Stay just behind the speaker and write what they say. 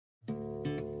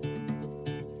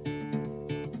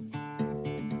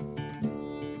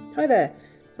Hi there,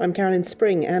 I'm Carolyn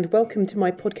Spring and welcome to my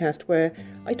podcast where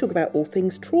I talk about all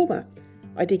things trauma.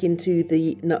 I dig into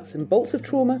the nuts and bolts of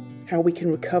trauma, how we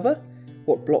can recover,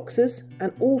 what blocks us,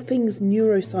 and all things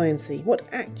neuroscience-y, what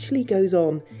actually goes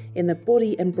on in the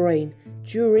body and brain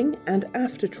during and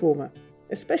after trauma,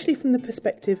 especially from the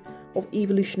perspective of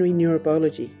evolutionary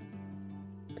neurobiology.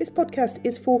 This podcast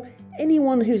is for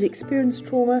anyone who's experienced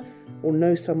trauma or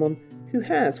knows someone who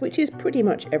has, which is pretty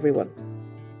much everyone.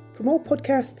 For more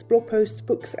podcasts, blog posts,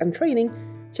 books and training,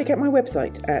 check out my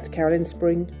website at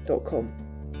carolynspring.com.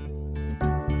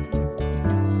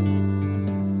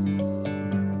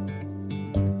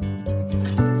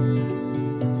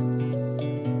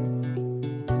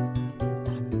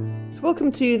 So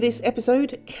welcome to this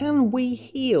episode, Can We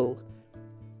Heal?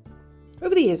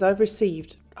 Over the years I've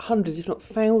received hundreds if not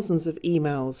thousands of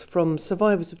emails from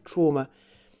survivors of trauma,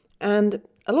 and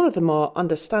a lot of them are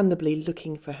understandably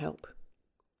looking for help.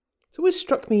 It's always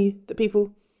struck me that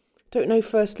people don't know,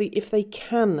 firstly, if they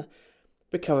can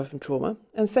recover from trauma,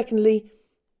 and secondly,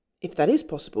 if that is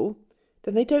possible,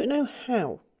 then they don't know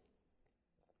how.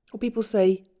 Or people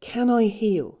say, can I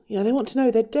heal? They want to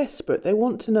know, they're desperate, they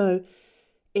want to know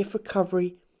if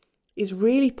recovery is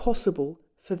really possible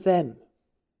for them.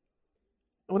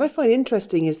 And what I find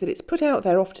interesting is that it's put out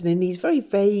there often in these very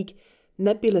vague,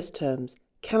 nebulous terms.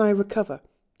 Can I recover?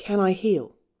 Can I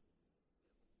heal?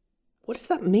 What does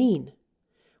that mean?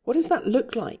 What does that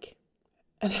look like?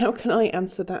 And how can I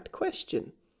answer that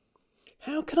question?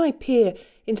 How can I peer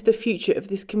into the future of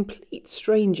this complete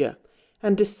stranger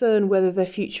and discern whether their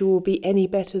future will be any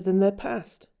better than their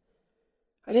past?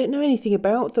 I don't know anything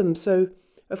about them, so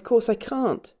of course I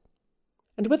can't.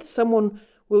 And whether someone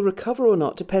will recover or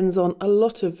not depends on a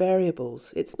lot of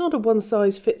variables. It's not a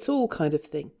one-size-fits-all kind of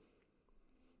thing.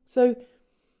 So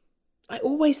I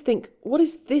always think, what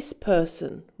is this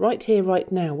person right here,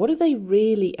 right now? What are they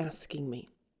really asking me?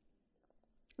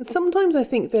 And sometimes I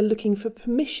think they're looking for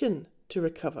permission to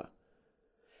recover.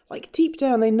 Like deep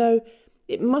down they know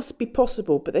it must be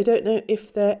possible, but they don't know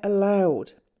if they're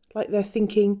allowed. Like they're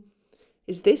thinking,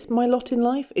 is this my lot in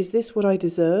life? Is this what I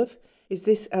deserve? Is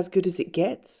this as good as it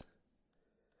gets?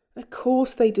 Of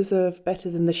course they deserve better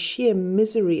than the sheer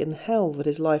misery and hell that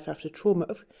is life after trauma.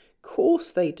 Of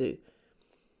course they do.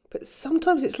 But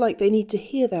sometimes it's like they need to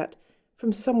hear that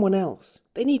from someone else.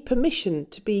 They need permission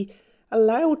to be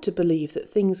allowed to believe that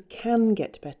things can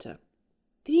get better.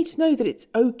 They need to know that it's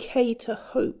okay to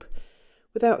hope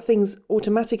without things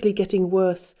automatically getting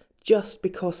worse just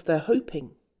because they're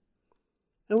hoping.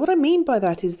 And what I mean by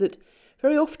that is that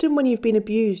very often when you've been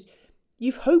abused,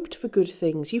 you've hoped for good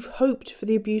things. You've hoped for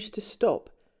the abuse to stop.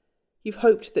 You've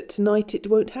hoped that tonight it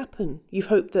won't happen. You've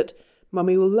hoped that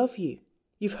mummy will love you.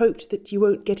 You've hoped that you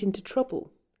won't get into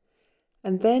trouble.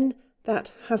 And then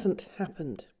that hasn't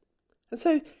happened. And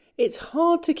so it's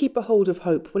hard to keep a hold of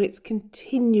hope when it's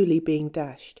continually being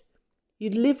dashed.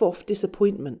 You'd live off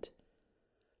disappointment.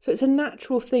 So it's a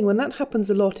natural thing. When that happens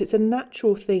a lot, it's a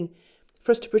natural thing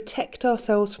for us to protect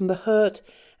ourselves from the hurt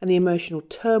and the emotional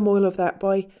turmoil of that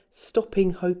by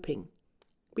stopping hoping.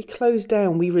 We close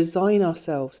down, we resign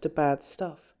ourselves to bad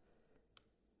stuff.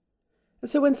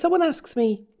 And so when someone asks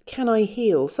me, can I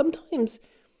heal? Sometimes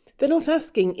they're not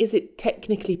asking, is it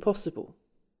technically possible?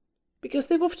 Because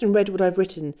they've often read what I've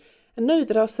written and know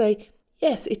that I'll say,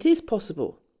 yes, it is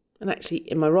possible. And actually,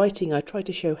 in my writing, I try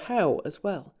to show how as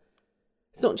well.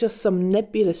 It's not just some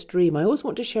nebulous dream. I always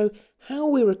want to show how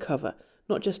we recover,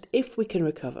 not just if we can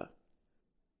recover.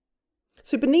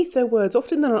 So beneath their words,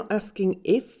 often they're not asking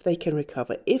if they can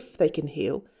recover, if they can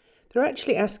heal. They're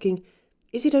actually asking,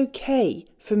 is it okay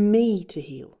for me to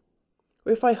heal?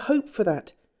 Or if I hope for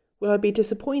that, will I be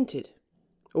disappointed?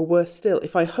 Or worse still,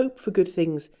 if I hope for good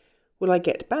things, will I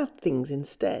get bad things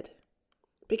instead?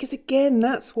 Because again,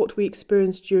 that's what we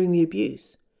experienced during the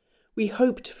abuse. We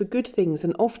hoped for good things,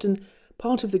 and often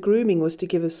part of the grooming was to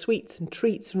give us sweets and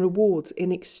treats and rewards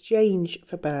in exchange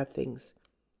for bad things.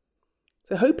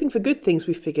 So hoping for good things,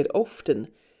 we figured, often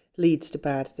leads to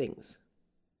bad things.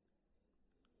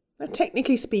 Now,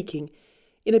 technically speaking,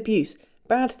 in abuse,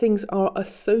 bad things are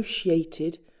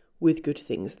associated with good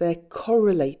things. They're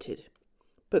correlated,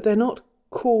 but they're not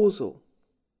causal.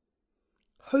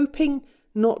 Hoping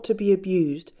not to be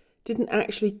abused didn't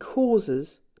actually cause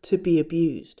us to be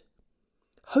abused.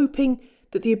 Hoping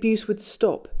that the abuse would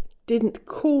stop didn't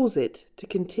cause it to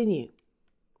continue.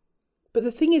 But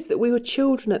the thing is that we were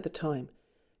children at the time,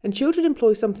 and children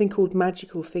employ something called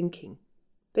magical thinking.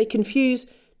 They confuse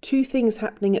two things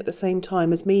happening at the same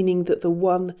time as meaning that the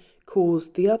one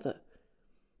caused the other.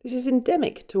 This is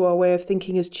endemic to our way of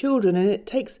thinking as children, and it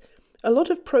takes a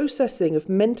lot of processing, of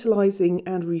mentalising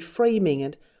and reframing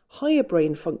and higher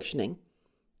brain functioning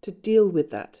to deal with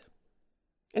that.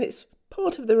 And it's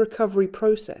part of the recovery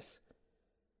process.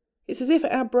 It's as if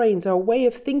our brains, our way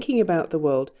of thinking about the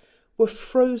world, were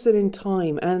frozen in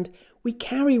time, and we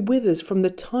carry with us from the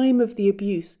time of the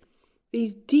abuse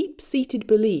these deep-seated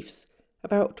beliefs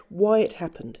about why it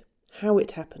happened, how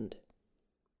it happened.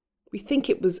 We think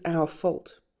it was our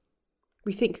fault.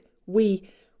 We think we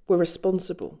were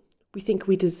responsible. We think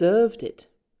we deserved it.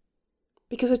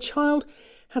 Because a child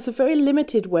has a very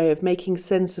limited way of making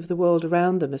sense of the world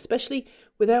around them, especially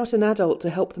without an adult to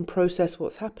help them process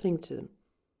what's happening to them.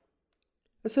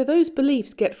 And so those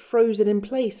beliefs get frozen in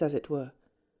place, as it were.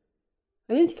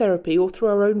 And in therapy, or through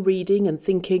our own reading and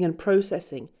thinking and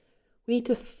processing, we need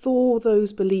to thaw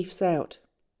those beliefs out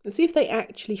and see if they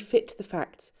actually fit the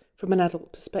facts from an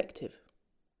adult perspective.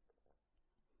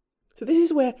 So this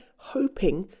is where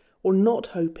hoping or not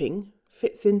hoping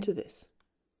fits into this.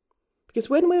 Because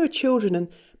when we were children and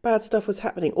bad stuff was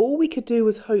happening, all we could do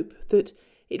was hope that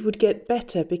it would get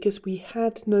better because we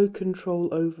had no control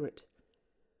over it.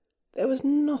 There was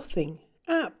nothing,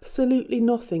 absolutely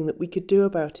nothing that we could do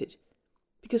about it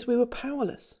because we were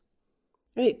powerless.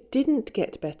 And it didn't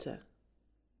get better.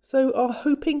 So our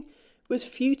hoping was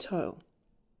futile.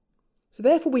 So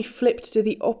therefore we flipped to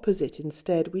the opposite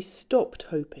instead. We stopped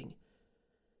hoping.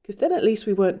 Because then at least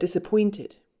we weren't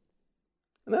disappointed.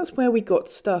 And that's where we got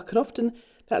stuck, and often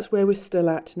that's where we're still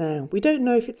at now. We don't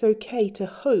know if it's okay to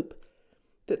hope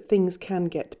that things can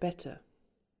get better.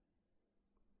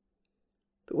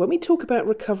 But when we talk about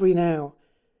recovery now,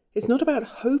 it's not about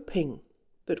hoping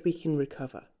that we can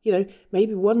recover.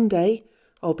 Maybe one day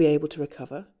I'll be able to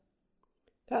recover.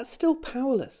 That's still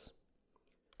powerless.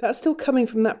 That's still coming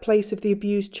from that place of the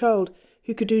abused child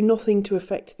who could do nothing to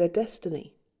affect their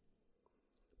destiny.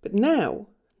 But now,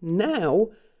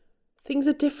 things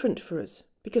are different for us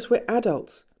because we're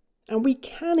adults and we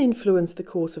can influence the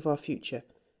course of our future,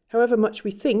 however much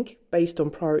we think, based on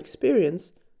prior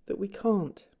experience, that we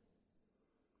can't.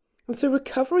 And so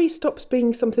recovery stops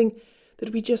being something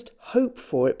that we just hope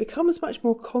for. It becomes much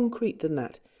more concrete than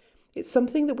that. It's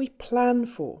something that we plan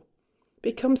for. It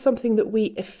becomes something that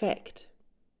we effect.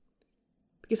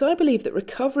 Because I believe that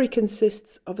recovery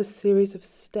consists of a series of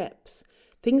steps,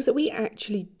 things that we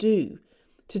actually do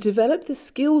to develop the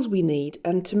skills we need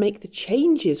and to make the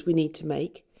changes we need to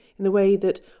make in the way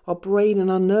that our brain and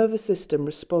our nervous system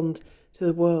respond to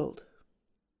the world.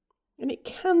 And it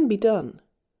can be done.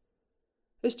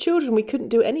 As children, we couldn't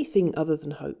do anything other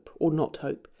than hope or not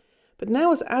hope. But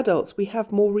now as adults, we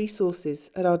have more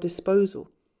resources at our disposal.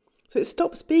 So it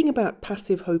stops being about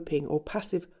passive hoping or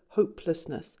passive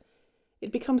hopelessness.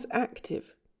 It becomes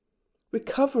active.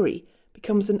 Recovery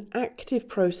becomes an active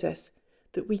process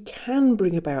that we can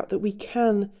bring about, that we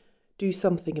can do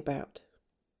something about.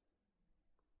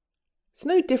 It's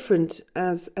no different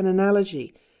as an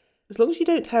analogy. As long as you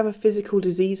don't have a physical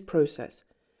disease process,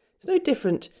 it's no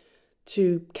different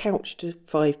to couch to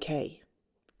 5K,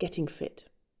 getting fit.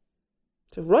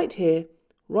 So right here,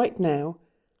 right now,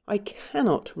 I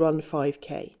cannot run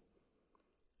 5K.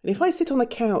 And if I sit on the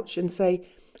couch and say,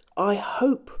 I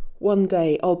hope one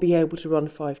day I'll be able to run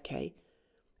 5K,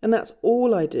 and that's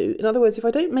all I do. In other words, if I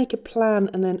don't make a plan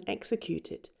and then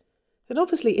execute it, then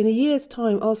obviously in a year's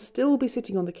time I'll still be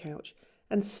sitting on the couch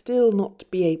and still not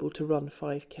be able to run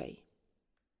 5K.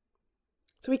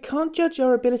 So we can't judge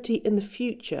our ability in the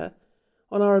future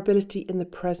on our ability in the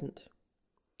present.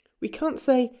 We can't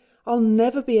say, I'll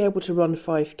never be able to run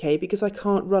 5K because I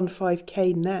can't run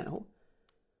 5K now.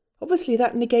 Obviously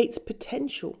that negates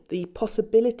potential, the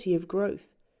possibility of growth.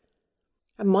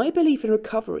 And my belief in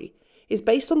recovery is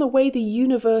based on the way the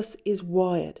universe is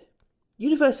wired.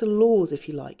 Universal laws, if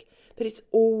you like, that it's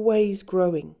always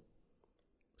growing.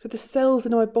 So the cells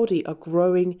in my body are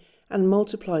growing and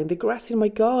multiplying. The grass in my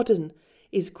garden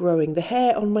is growing. The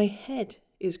hair on my head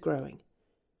is growing.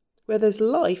 Where there's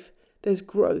life, there's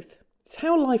growth. It's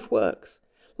how life works.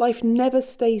 Life never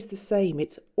stays the same.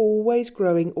 It's always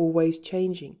growing, always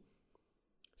changing.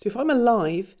 So if I'm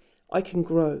alive, I can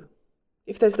grow.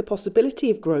 If there's the possibility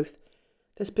of growth,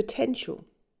 there's potential.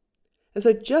 And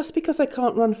so just because I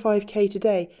can't run 5K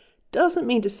today doesn't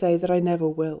mean to say that I never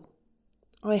will.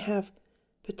 I have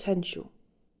potential.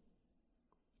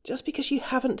 Just because you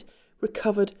haven't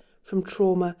recovered from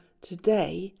trauma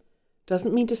today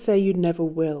doesn't mean to say you never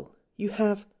will. You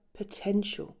have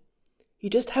potential. You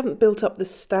just haven't built up the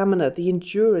stamina, the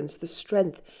endurance, the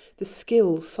strength, the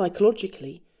skills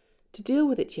psychologically to deal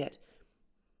with it yet.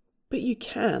 But you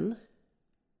can,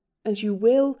 and you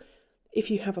will if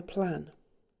you have a plan.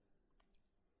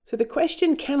 So the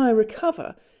question, can I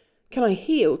recover? Can I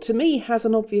heal? To me has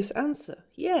an obvious answer.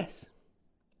 Yes.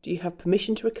 Do you have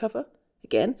permission to recover?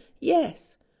 Again,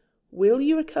 yes. Will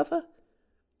you recover?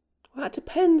 Well, that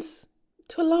depends,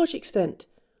 to a large extent,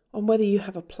 on whether you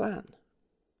have a plan.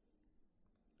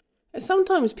 And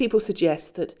sometimes people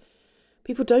suggest that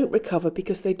people don't recover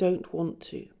because they don't want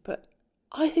to, but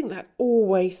I think that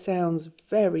always sounds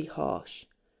very harsh.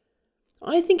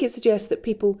 I think it suggests that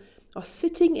people are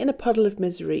sitting in a puddle of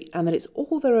misery and that it's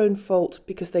all their own fault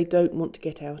because they don't want to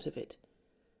get out of it.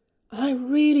 And I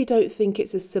really don't think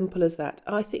it's as simple as that.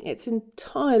 I think it's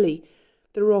entirely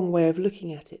the wrong way of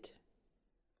looking at it.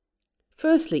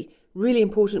 Firstly, really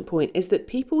important point is that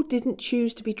people didn't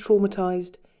choose to be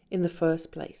traumatised in the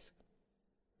first place.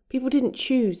 People didn't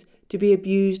choose to be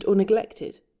abused or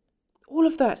neglected. All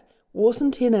of that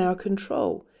wasn't in our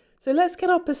control. So let's get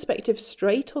our perspective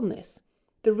straight on this.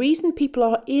 The reason people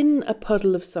are in a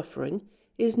puddle of suffering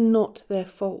is not their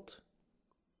fault.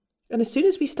 And as soon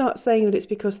as we start saying that it's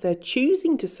because they're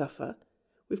choosing to suffer,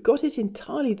 we've got it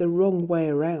entirely the wrong way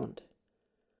around.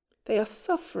 They are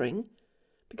suffering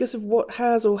because of what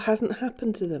has or hasn't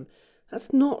happened to them.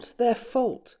 That's not their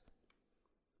fault.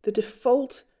 The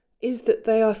default is that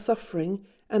they are suffering,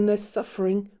 and they're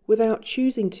suffering without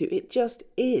choosing to. It just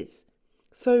is.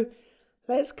 So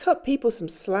let's cut people some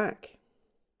slack.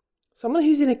 Someone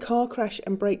who's in a car crash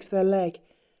and breaks their leg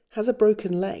has a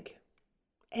broken leg.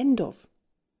 End of.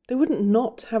 They wouldn't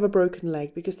not have a broken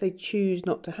leg because they choose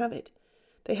not to have it.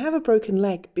 They have a broken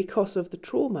leg because of the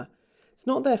trauma. It's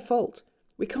not their fault.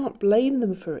 We can't blame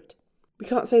them for it. We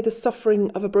can't say the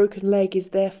suffering of a broken leg is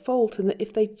their fault and that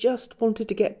if they just wanted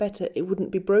to get better, it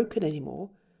wouldn't be broken anymore.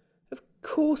 Of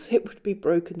course it would be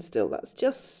broken still. That's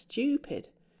just stupid.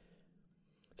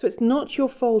 So it's not your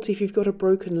fault if you've got a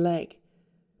broken leg.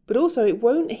 But also it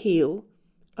won't heal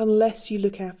unless you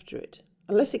look after it.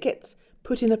 Unless it gets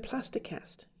put in a plaster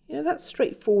cast. That's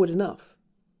straightforward enough.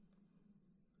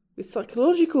 With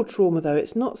psychological trauma though,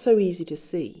 it's not so easy to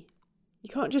see. You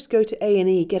can't just go to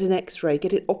A&E, get an X-ray,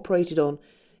 get it operated on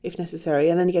if necessary,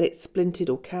 and then get it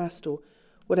splinted or cast or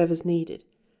whatever's needed.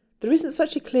 There isn't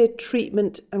such a clear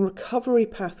treatment and recovery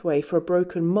pathway for a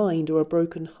broken mind or a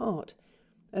broken heart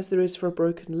as there is for a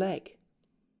broken leg.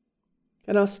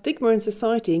 And our stigma in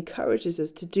society encourages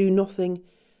us to do nothing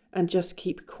and just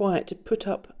keep quiet, to put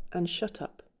up and shut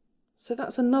up. So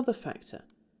that's another factor.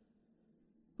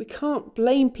 We can't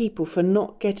blame people for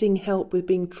not getting help with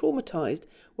being traumatised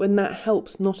when that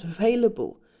help's not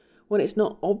available, when it's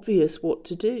not obvious what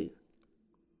to do.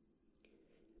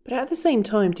 But at the same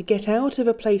time, to get out of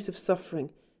a place of suffering,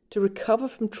 to recover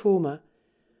from trauma,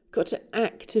 you've got to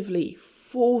actively,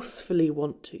 forcefully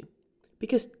want to.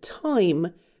 Because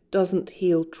time doesn't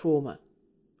heal trauma.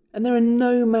 And there are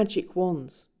no magic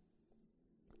wands.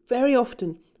 Very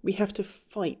often we have to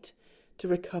fight to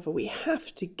recover. We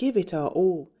have to give it our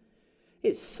all.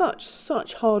 It's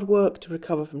such hard work to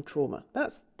recover from trauma.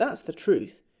 That's the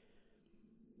truth.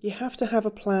 You have to have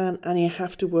a plan and you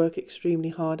have to work extremely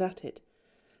hard at it.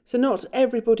 So not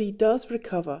everybody does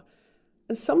recover.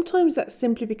 And sometimes that's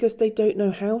simply because they don't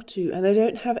know how to and they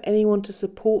don't have anyone to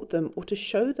support them or to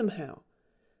show them how.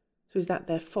 So is that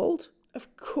their fault?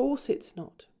 Of course it's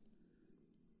not.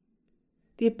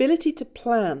 The ability to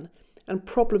plan and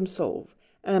problem solve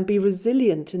and be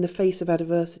resilient in the face of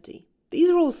adversity. These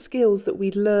are all skills that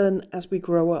we learn as we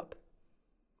grow up.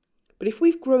 But if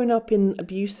we've grown up in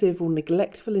abusive or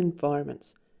neglectful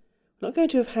environments, we're not going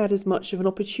to have had as much of an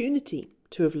opportunity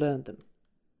to have learned them.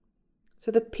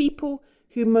 So the people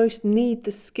who most need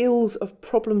the skills of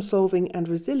problem solving and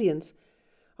resilience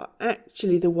are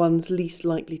actually the ones least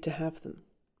likely to have them.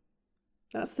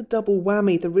 That's the double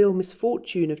whammy, the real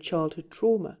misfortune of childhood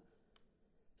trauma.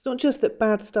 It's not just that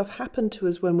bad stuff happened to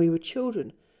us when we were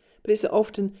children, but it's that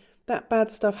often that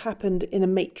bad stuff happened in a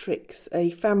matrix,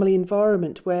 a family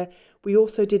environment where we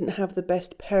also didn't have the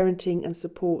best parenting and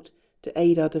support to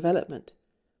aid our development.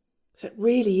 So it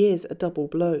really is a double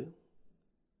blow.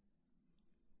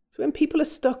 So when people are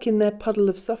stuck in their puddle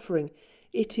of suffering,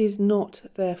 it is not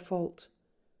their fault.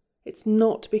 It's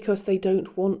not because they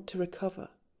don't want to recover.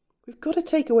 We've got to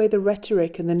take away the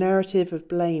rhetoric and the narrative of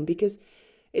blame because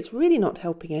it's really not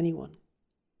helping anyone.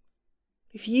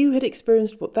 If you had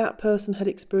experienced what that person had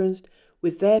experienced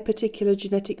with their particular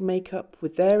genetic makeup,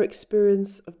 with their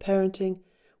experience of parenting,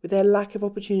 with their lack of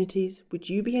opportunities, would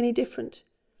you be any different?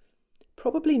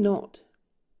 Probably not.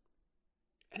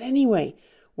 And anyway,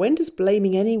 when does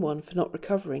blaming anyone for not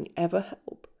recovering ever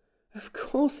help? Of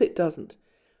course it doesn't.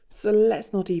 So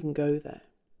let's not even go there.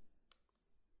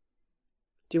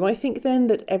 Do I think then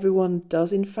that everyone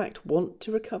does in fact want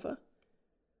to recover?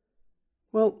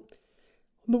 Well,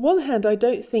 on On the one hand, I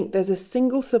don't think there's a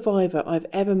single survivor I've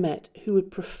ever met who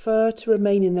would prefer to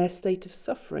remain in their state of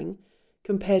suffering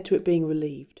compared to it being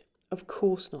relieved. Of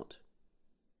course not.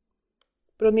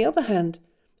 But on the other hand,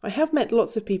 I have met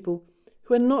lots of people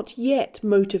who are not yet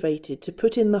motivated to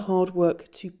put in the hard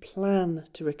work to plan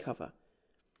to recover.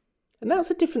 And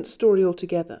that's a different story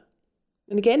altogether.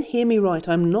 And again, hear me right,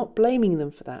 I'm not blaming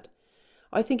them for that.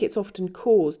 I think it's often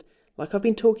caused, like I've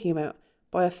been talking about,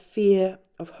 by a fear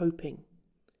of hoping.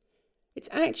 It's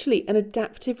actually an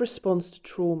adaptive response to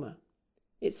trauma.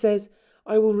 It says,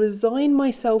 I will resign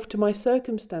myself to my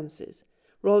circumstances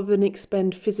rather than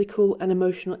expend physical and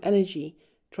emotional energy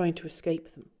trying to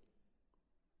escape them.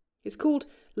 It's called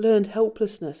learned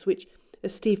helplessness, which,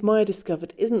 as Steve Meyer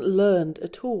discovered, isn't learned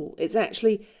at all. It's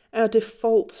actually our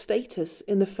default status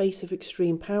in the face of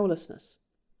extreme powerlessness.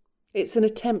 It's an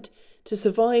attempt to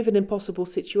survive an impossible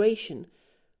situation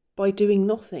by doing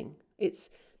nothing. It's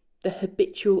the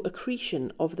habitual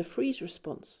accretion of the freeze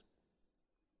response.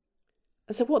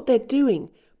 And so what they're doing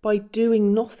by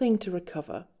doing nothing to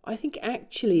recover, I think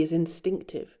actually is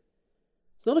instinctive.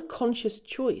 It's not a conscious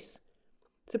choice.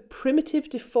 It's a primitive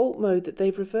default mode that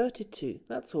they've reverted to,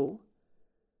 that's all.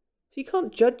 So you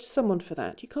can't judge someone for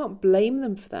that. You can't blame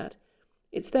them for that.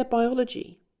 It's their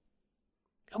biology.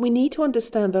 And we need to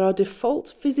understand that our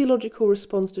default physiological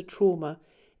response to trauma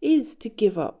is to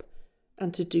give up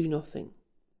and to do nothing.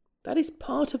 That is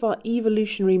part of our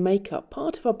evolutionary makeup,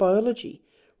 part of our biology,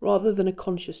 rather than a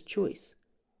conscious choice.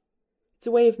 It's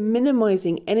a way of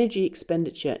minimizing energy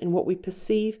expenditure in what we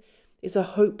perceive is a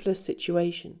hopeless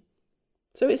situation.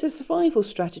 So it's a survival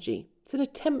strategy. It's an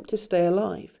attempt to stay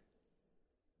alive.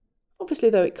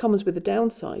 Obviously, though, it comes with the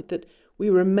downside that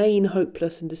we remain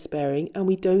hopeless and despairing and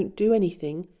we don't do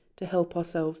anything to help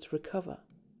ourselves to recover.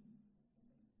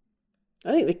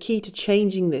 I think the key to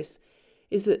changing this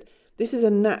is that this is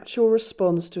a natural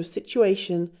response to a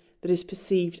situation that is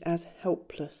perceived as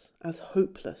helpless, as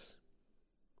hopeless.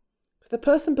 So the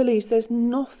person believes there's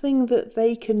nothing that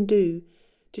they can do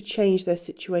to change their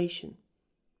situation.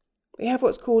 They have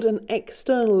what's called an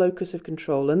external locus of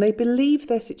control, and they believe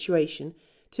their situation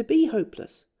to be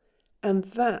hopeless. And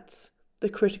that's the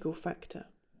critical factor.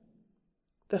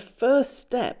 The first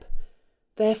step,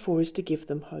 therefore, is to give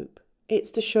them hope.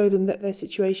 It's to show them that their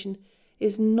situation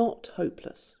is not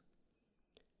hopeless.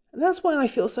 And that's why I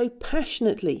feel so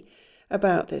passionately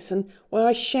about this and why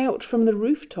I shout from the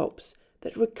rooftops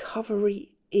that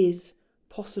recovery is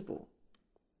possible.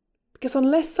 Because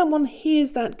unless someone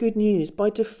hears that good news, by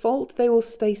default they will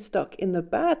stay stuck in the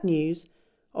bad news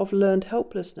of learned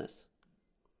helplessness.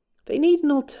 They need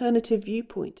an alternative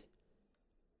viewpoint.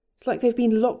 It's like they've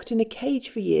been locked in a cage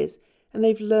for years and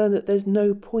they've learned that there's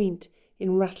no point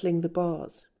in rattling the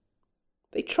bars.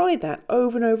 They tried that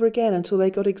over and over again until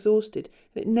they got exhausted,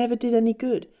 and it never did any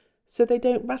good, so they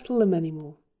don't rattle them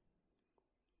anymore.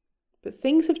 But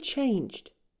things have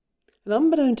changed, and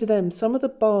unbeknown to them, some of the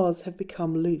bars have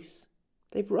become loose.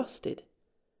 They've rusted.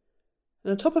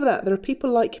 And on top of that, there are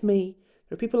people like me,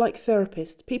 there are people like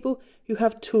therapists, people who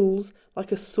have tools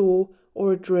like a saw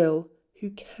or a drill who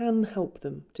can help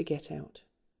them to get out.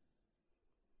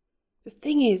 The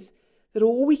thing is that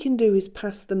all we can do is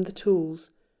pass them the tools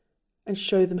and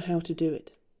show them how to do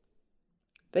it.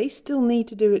 They still need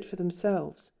to do it for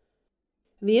themselves.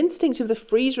 And the instinct of the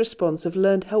freeze response of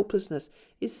learned helplessness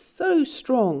is so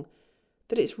strong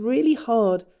that it's really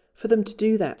hard for them to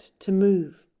do that, to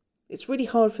move. It's really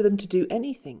hard for them to do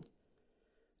anything.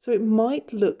 So it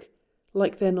might look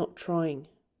like they're not trying.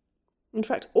 In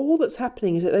fact, all that's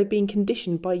happening is that they've been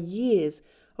conditioned by years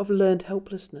of learned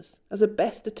helplessness as a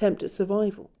best attempt at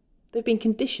survival. They've been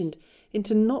conditioned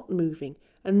into not moving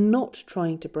and not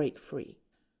trying to break free.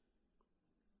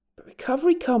 But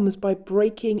recovery comes by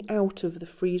breaking out of the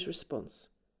freeze response.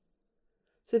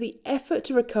 So the effort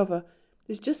to recover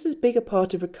is just as big a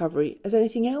part of recovery as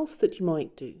anything else that you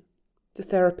might do. The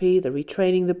therapy, the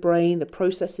retraining the brain, the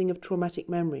processing of traumatic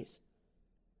memories.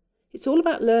 It's all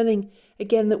about learning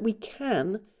again that we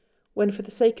can, when for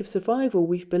the sake of survival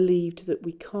we've believed that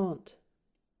we can't.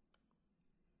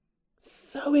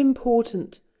 So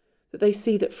important that they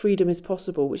see that freedom is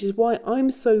possible, which is why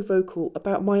I'm so vocal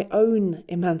about my own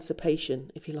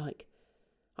emancipation, if you like.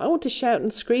 I want to shout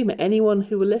and scream at anyone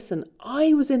who will listen.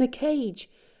 I was in a cage,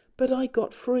 but I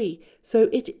got free. So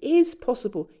it is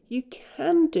possible. You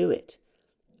can do it.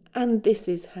 And this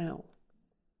is how.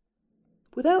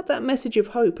 Without that message of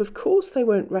hope, of course they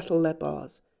won't rattle their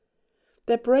bars.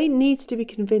 Their brain needs to be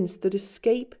convinced that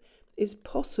escape is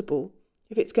possible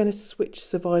if it's going to switch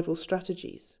survival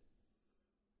strategies.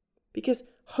 Because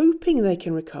hoping they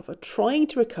can recover, trying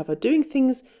to recover, doing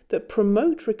things that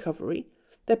promote recovery,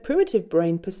 their primitive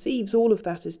brain perceives all of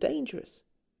that as dangerous.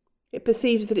 It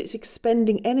perceives that it's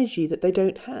expending energy that they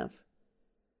don't have.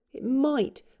 It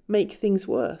might make things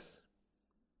worse.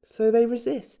 So they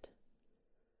resist.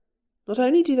 Not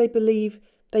only do they believe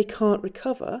they can't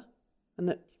recover, and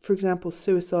that, for example,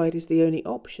 suicide is the only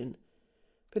option,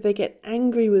 but they get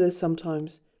angry with us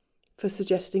sometimes for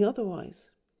suggesting otherwise.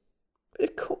 But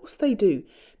of course they do,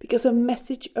 because a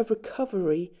message of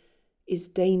recovery is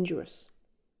dangerous.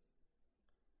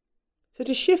 So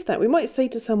to shift that, we might say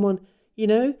to someone,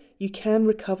 you can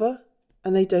recover,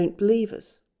 and they don't believe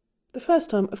us. The first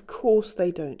time, of course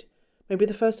they don't. Maybe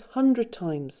the first 100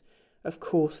 times, of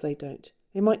course they don't.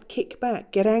 They might kick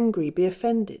back, get angry, be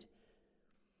offended.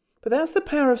 But that's the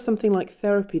power of something like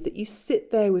therapy, that you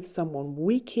sit there with someone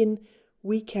week in,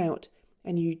 week out,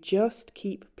 and you just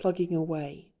keep plugging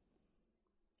away.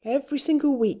 Every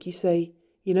single week you say,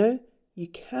 you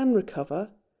can recover,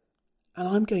 and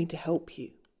I'm going to help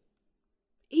you.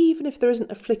 Even if there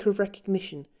isn't a flicker of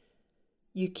recognition,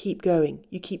 you keep going,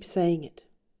 you keep saying it.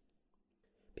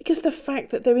 Because the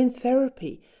fact that they're in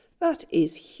therapy, that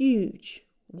is huge.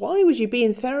 Why would you be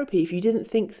in therapy if you didn't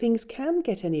think things can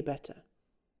get any better?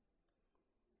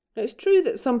 Now, it's true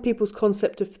that some people's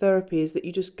concept of therapy is that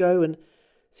you just go and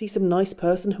see some nice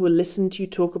person who will listen to you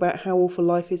talk about how awful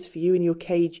life is for you in your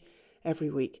cage every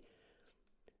week.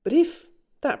 But if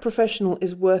that professional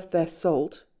is worth their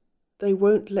salt, they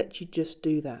won't let you just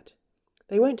do that.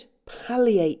 They won't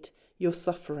palliate your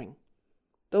suffering.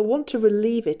 They'll want to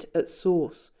relieve it at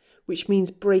source, which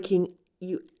means breaking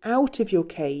you out of your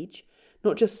cage,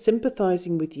 not just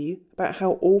sympathising with you about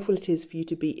how awful it is for you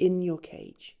to be in your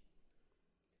cage.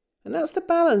 And that's the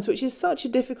balance, which is such a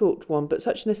difficult one, but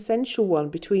such an essential one,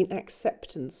 between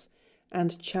acceptance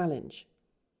and challenge.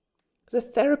 As a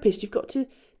therapist, you've got to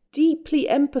deeply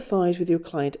empathise with your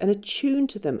client and attune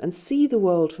to them and see the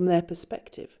world from their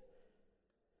perspective.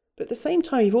 But at the same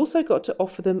time, you've also got to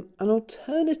offer them an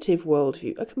alternative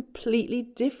worldview, a completely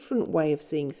different way of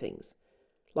seeing things,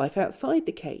 life outside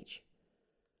the cage.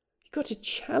 You've got to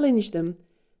challenge them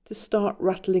to start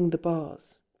rattling the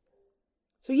bars.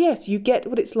 So yes, you get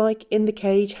what it's like in the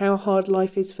cage, how hard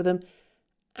life is for them,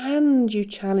 and you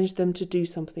challenge them to do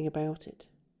something about it.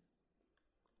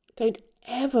 Don't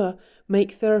ever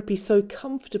make therapy so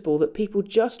comfortable that people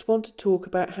just want to talk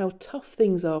about how tough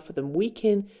things are for them week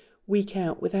in, week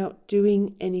out, without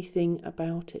doing anything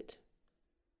about it.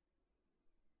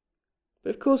 But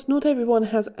of course, not everyone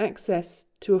has access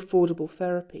to affordable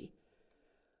therapy.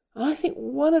 And I think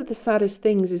one of the saddest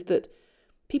things is that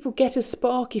people get a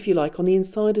spark, if you like, on the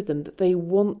inside of them, that they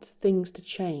want things to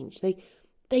change.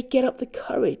 They get up the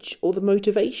courage or the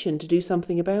motivation to do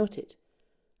something about it.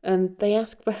 And they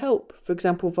ask for help, for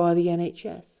example, via the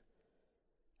NHS.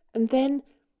 And then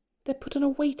they're put on a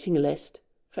waiting list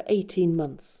for 18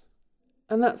 months.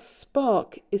 And that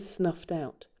spark is snuffed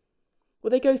out. Or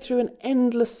they go through an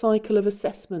endless cycle of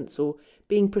assessments or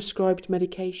being prescribed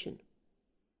medication.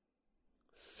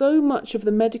 So much of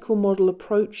the medical model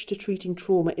approach to treating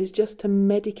trauma is just to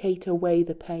medicate away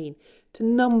the pain, to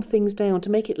numb things down, to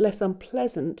make it less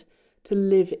unpleasant to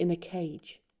live in a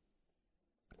cage.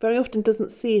 Very often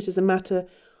doesn't see it as a matter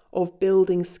of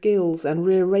building skills and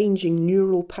rearranging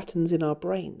neural patterns in our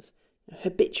brains,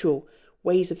 habitual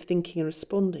ways of thinking and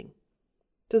responding.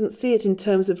 Doesn't see it in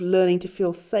terms of learning to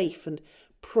feel safe and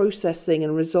processing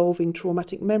and resolving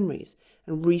traumatic memories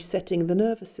and resetting the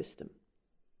nervous system.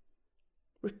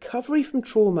 Recovery from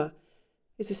trauma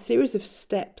is a series of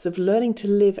steps of learning to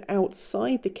live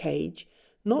outside the cage,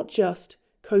 not just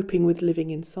coping with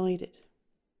living inside it.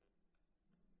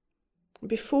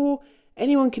 Before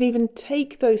anyone can even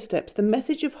take those steps, the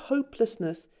message of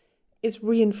hopelessness is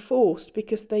reinforced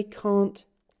because they can't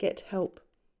get help.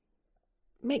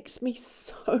 It makes me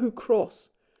so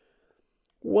cross.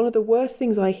 One of the worst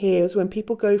things I hear is when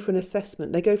people go for an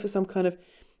assessment, they go for some kind of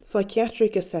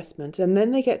psychiatric assessment, and then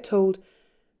they get told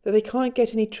that they can't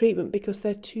get any treatment because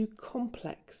they're too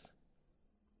complex.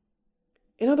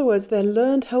 In other words, their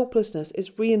learned helplessness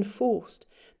is reinforced.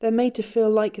 They're made to feel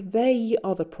like they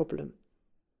are the problem.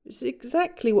 It's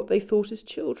exactly what they thought as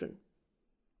children.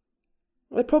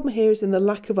 The problem here is in the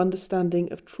lack of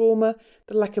understanding of trauma,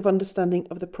 the lack of understanding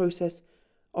of the process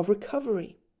of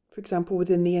recovery, for example,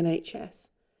 within the NHS.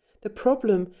 The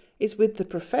problem is with the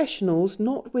professionals,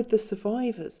 not with the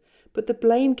survivors, but the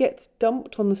blame gets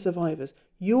dumped on the survivors.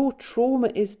 Your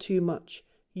trauma is too much.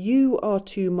 You are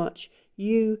too much.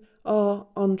 You are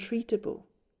untreatable.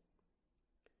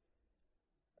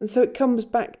 And so it comes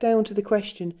back down to the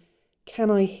question,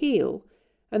 can I heal?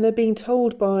 And they're being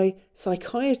told by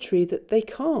psychiatry that they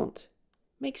can't.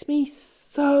 Makes me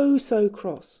so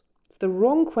cross. It's the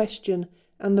wrong question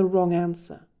and the wrong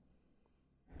answer.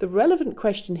 The relevant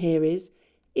question here is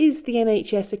the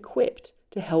NHS equipped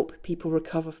to help people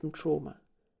recover from trauma?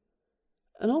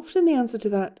 And often the answer to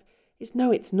that is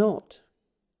no, it's not.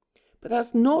 But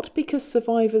that's not because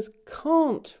survivors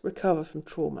can't recover from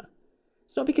trauma.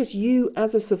 It's not because you,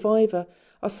 as a survivor,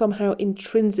 are somehow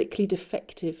intrinsically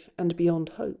defective and beyond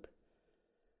hope.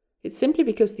 It's simply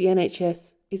because the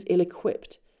NHS is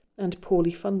ill-equipped and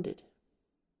poorly funded.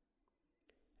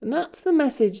 And that's the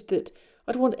message that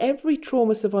I'd want every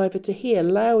trauma survivor to hear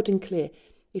loud and clear.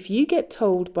 If you get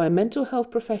told by a mental health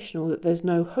professional that there's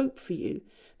no hope for you,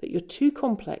 that you're too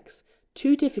complex,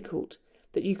 too difficult,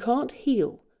 that you can't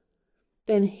heal,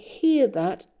 then hear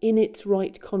that in its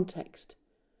right context.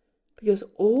 Because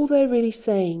all they're really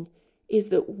saying is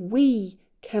that we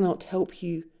cannot help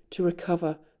you to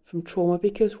recover from trauma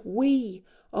because we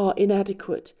are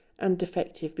inadequate and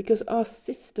defective, because our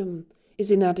system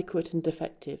is inadequate and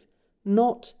defective,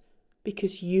 not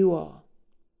because you are.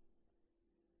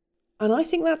 And I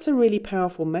think that's a really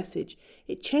powerful message.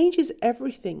 It changes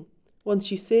everything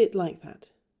once you see it like that.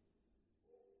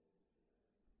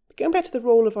 Going back to the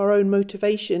role of our own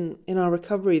motivation in our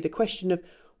recovery, the question of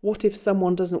what if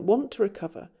someone doesn't want to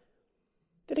recover,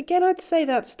 then again I'd say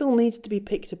that still needs to be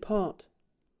picked apart.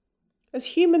 As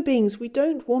human beings, we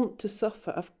don't want to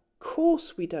suffer. Of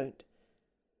course we don't.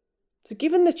 So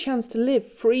given the chance to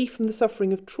live free from the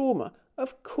suffering of trauma,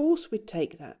 of course we'd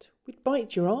take that. We'd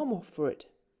bite your arm off for it.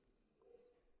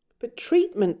 But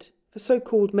treatment for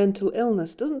so-called mental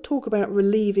illness doesn't talk about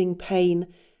relieving pain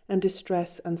and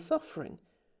distress and suffering.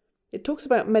 It talks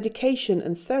about medication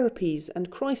and therapies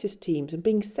and crisis teams and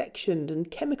being sectioned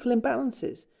and chemical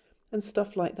imbalances and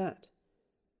stuff like that.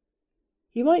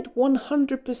 You might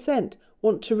 100%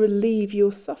 want to relieve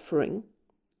your suffering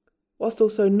whilst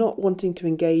also not wanting to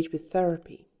engage with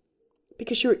therapy,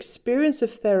 because your experience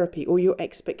of therapy or your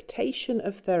expectation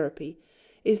of therapy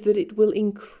is that it will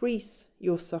increase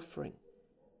your suffering.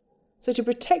 So to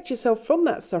protect yourself from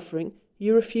that suffering,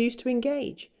 you refuse to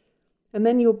engage, and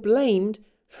then you're blamed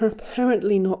for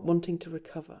apparently not wanting to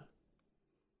recover.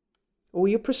 Or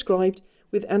you're prescribed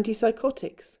with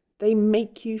antipsychotics. They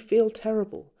make you feel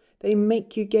terrible. They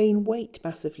make you gain weight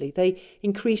massively. They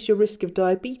increase your risk of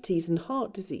diabetes and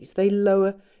heart disease. They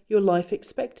lower your life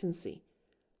expectancy.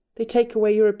 They take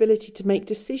away your ability to make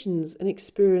decisions and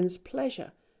experience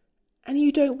pleasure. And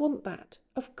you don't want that.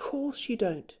 Of course you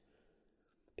don't.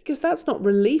 Because that's not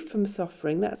relief from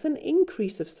suffering, that's an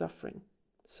increase of suffering.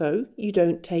 So you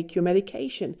don't take your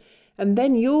medication, and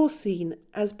then you're seen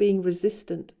as being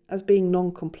resistant, as being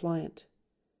non-compliant.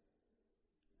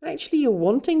 Actually, you're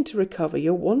wanting to recover,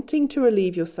 you're wanting to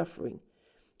relieve your suffering.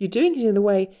 You're doing it in the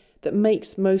way that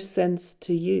makes most sense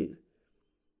to you.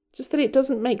 Just that it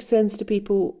doesn't make sense to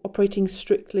people operating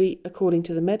strictly according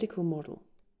to the medical model.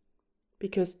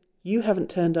 Because you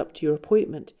haven't turned up to your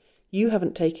appointment, you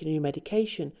haven't taken your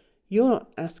medication, you're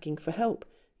not asking for help,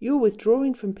 you're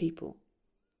withdrawing from people.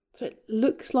 So it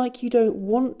looks like you don't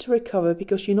want to recover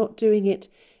because you're not doing it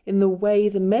in the way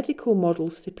the medical model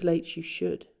stipulates you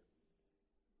should.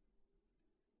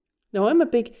 Now, I'm a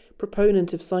big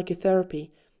proponent of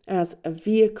psychotherapy as a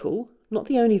vehicle, not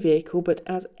the only vehicle, but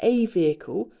as a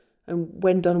vehicle, and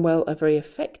when done well, a very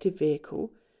effective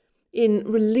vehicle, in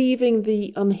relieving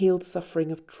the unhealed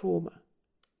suffering of trauma.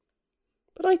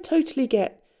 But I totally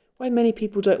get why many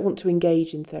people don't want to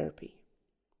engage in therapy.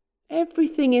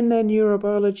 Everything in their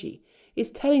neurobiology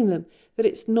is telling them that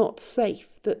it's not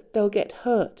safe, that they'll get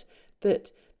hurt,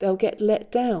 that they'll get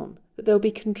let down, that they'll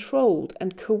be controlled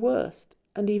and coerced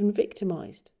and even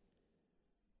victimized.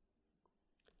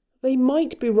 They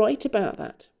might be right about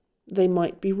that. They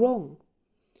might be wrong.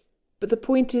 But the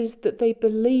point is that they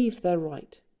believe they're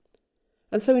right.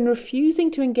 And so in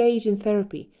refusing to engage in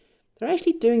therapy, they're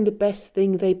actually doing the best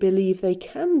thing they believe they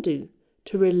can do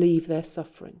to relieve their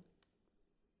suffering.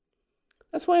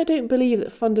 That's why I don't believe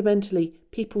that fundamentally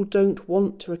people don't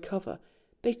want to recover.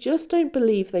 They just don't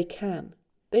believe they can.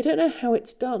 They don't know how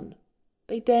it's done.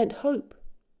 They daren't hope.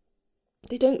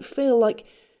 They don't feel like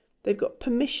they've got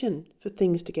permission for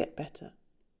things to get better.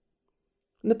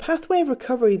 And the pathway of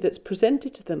recovery that's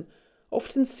presented to them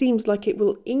often seems like it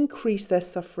will increase their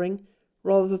suffering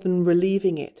rather than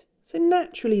relieving it. So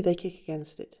naturally they kick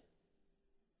against it.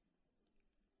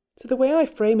 So the way I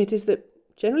frame it is that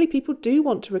generally people do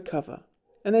want to recover,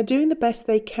 and they're doing the best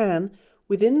they can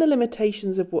within the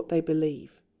limitations of what they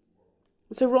believe.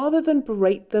 So rather than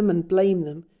berate them and blame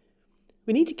them,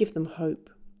 we need to give them hope.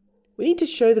 We need to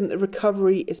show them that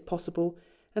recovery is possible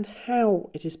and how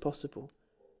it is possible.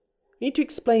 We need to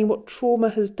explain what trauma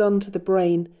has done to the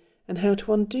brain and how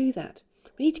to undo that.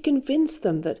 We need to convince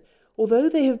them that although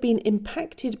they have been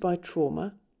impacted by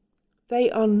trauma, they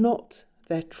are not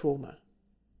their trauma.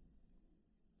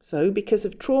 So, because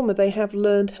of trauma, they have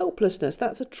learned helplessness.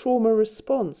 That's a trauma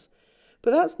response.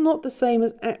 But that's not the same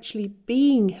as actually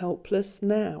being helpless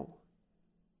now.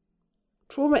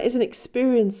 Trauma is an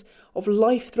experience of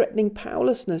life-threatening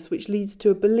powerlessness, which leads to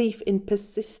a belief in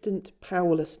persistent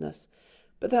powerlessness.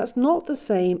 But that's not the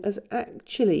same as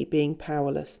actually being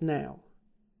powerless now.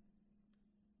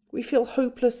 We feel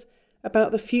hopeless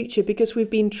about the future because we've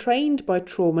been trained by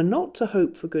trauma not to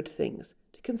hope for good things,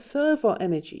 to conserve our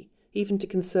energy, even to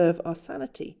conserve our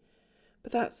sanity.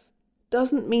 But that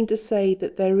doesn't mean to say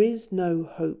that there is no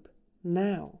hope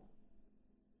now.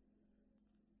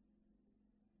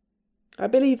 I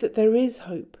believe that there is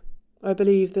hope. I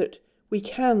believe that we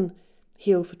can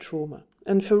heal for trauma.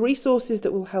 And for resources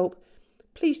that will help,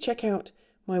 please check out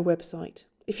my website.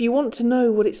 If you want to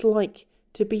know what it's like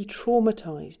to be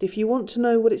traumatized, if you want to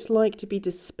know what it's like to be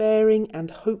despairing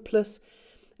and hopeless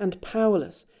and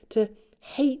powerless, to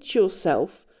hate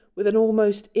yourself with an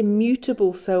almost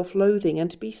immutable self-loathing and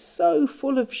to be so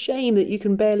full of shame that you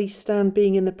can barely stand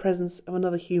being in the presence of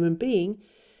another human being,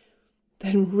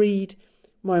 then read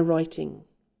my writing.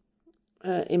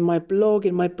 In my blog,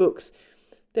 in my books,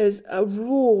 there's a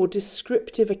raw,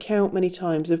 descriptive account many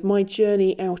times of my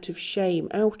journey out of shame,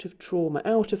 out of trauma,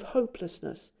 out of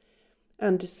hopelessness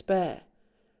and despair.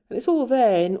 And it's all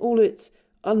there in all its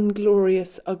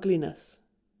unglorious ugliness.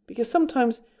 Because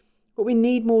sometimes what we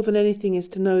need more than anything is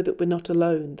to know that we're not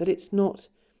alone, that it's not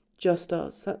just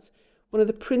us. That's one of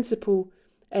the principal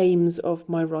aims of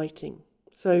my writing.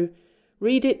 So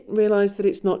read it, realise that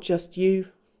it's not just you,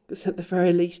 because at the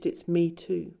very least it's me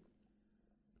too.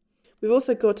 We've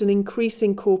also got an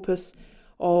increasing corpus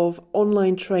of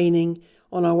online training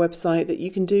on our website that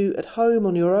you can do at home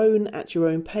on your own, at your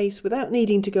own pace, without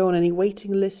needing to go on any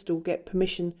waiting list or get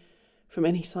permission from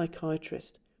any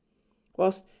psychiatrist.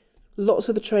 Whilst lots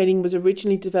of the training was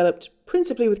originally developed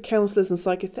principally with counsellors and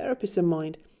psychotherapists in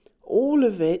mind, all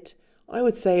of it, I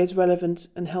would say, is relevant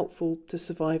and helpful to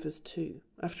survivors too.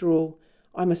 After all,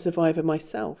 I'm a survivor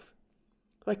myself.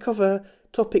 I cover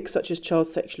topics such as child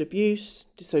sexual abuse,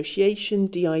 dissociation,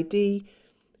 DID,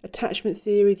 attachment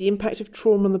theory, the impact of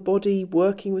trauma on the body,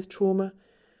 working with trauma.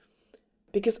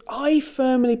 Because I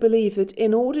firmly believe that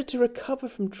in order to recover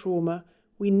from trauma,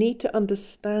 we need to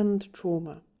understand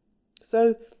trauma.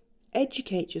 So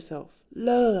educate yourself,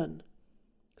 learn.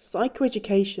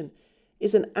 Psychoeducation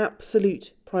is an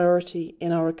absolute priority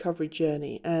in our recovery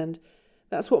journey, and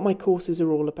that's what my courses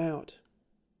are all about.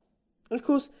 And of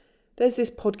course, there's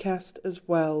this podcast as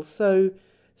well. So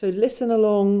listen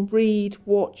along, read,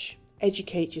 watch,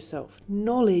 educate yourself.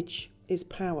 Knowledge is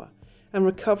power, and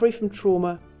recovery from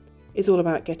trauma is all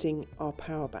about getting our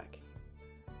power back.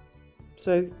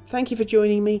 So thank you for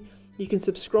joining me. You can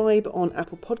subscribe on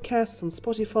Apple Podcasts, on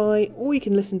Spotify, or you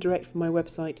can listen direct from my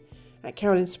website at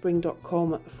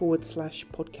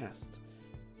carolinesspring.com/podcast.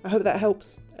 I hope that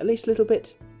helps at least a little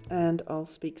bit, and I'll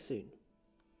speak soon.